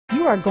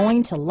you are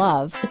going to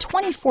love the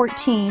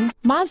 2014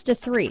 Mazda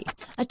 3.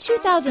 A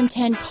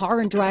 2010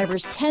 Car and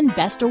Driver's 10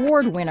 Best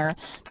Award winner,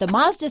 the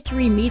Mazda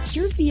 3 meets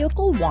your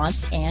vehicle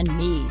wants and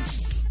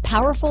needs.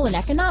 Powerful and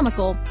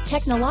economical,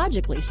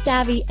 technologically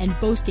savvy, and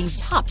boasting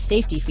top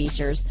safety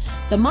features,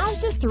 the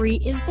Mazda 3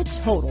 is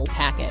the total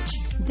package.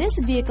 This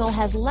vehicle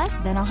has less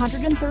than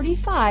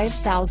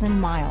 135,000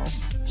 miles.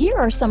 Here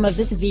are some of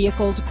this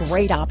vehicle's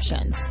great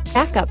options: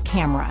 backup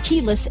camera,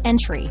 keyless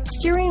entry,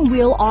 steering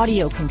wheel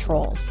audio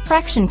controls,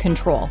 traction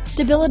control,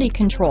 stability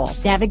control,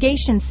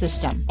 navigation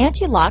system,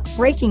 anti-lock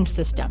braking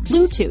system,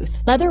 Bluetooth,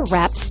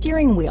 leather-wrapped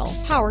steering wheel,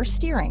 power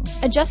steering,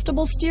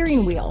 adjustable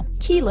steering wheel,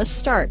 keyless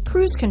start,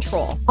 cruise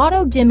control,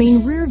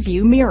 auto-dimming rear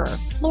view mirror,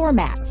 floor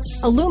mats,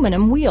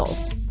 aluminum wheels,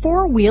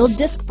 four-wheel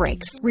disc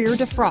brakes, rear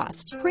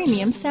defrost,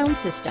 premium sound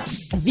system.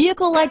 A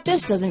vehicle like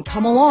this doesn't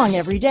come along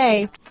every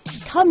day.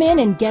 Come in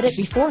and get it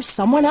before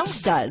someone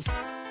else does.